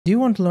Do you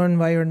want to learn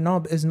why your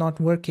knob is not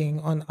working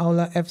on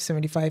Aula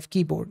F75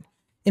 keyboard?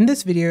 In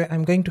this video,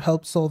 I'm going to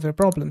help solve your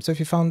problem. So if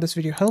you found this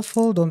video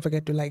helpful, don't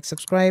forget to like,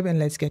 subscribe, and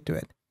let's get to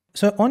it.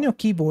 So on your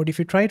keyboard, if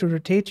you try to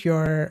rotate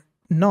your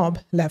knob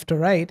left or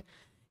right,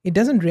 it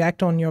doesn't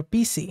react on your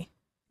PC.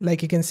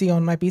 Like you can see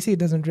on my PC, it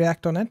doesn't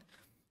react on it.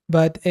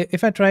 But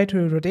if I try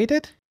to rotate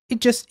it,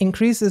 it just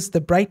increases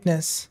the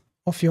brightness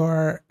of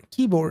your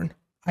keyboard,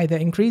 either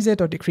increase it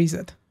or decrease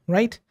it,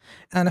 right?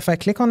 And if I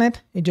click on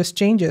it, it just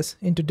changes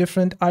into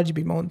different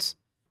RGB modes.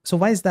 So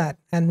why is that?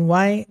 And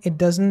why it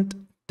doesn't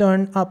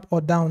turn up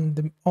or down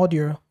the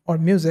audio or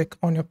music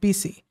on your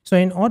PC? So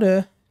in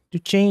order to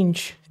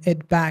change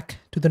it back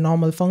to the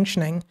normal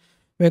functioning,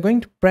 we're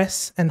going to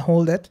press and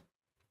hold it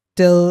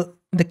till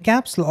the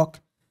caps lock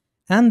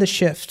and the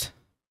shift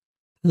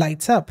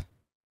lights up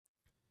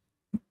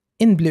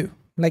in blue,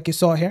 like you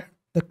saw here.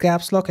 The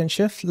caps lock and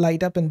shift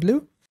light up in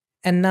blue.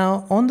 And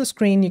now on the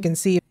screen, you can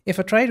see if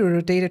I try to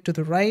rotate it to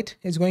the right,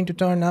 it's going to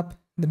turn up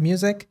the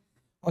music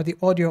or the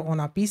audio on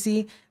our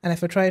PC. And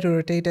if I try to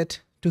rotate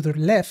it to the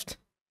left,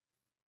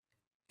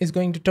 it's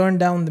going to turn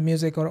down the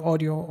music or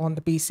audio on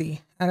the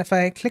PC. And if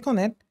I click on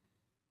it,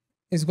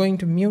 it's going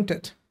to mute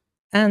it.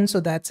 And so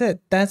that's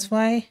it. That's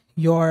why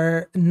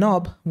your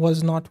knob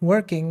was not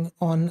working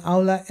on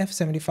Aula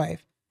F75.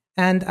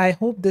 And I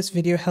hope this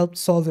video helped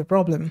solve the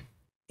problem.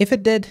 If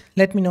it did,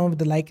 let me know with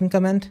the like and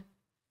comment.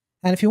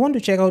 And if you want to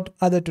check out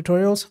other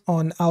tutorials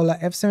on Aula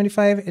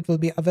F75, it will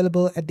be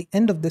available at the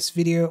end of this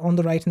video on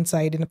the right hand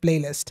side in a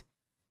playlist.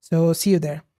 So see you there.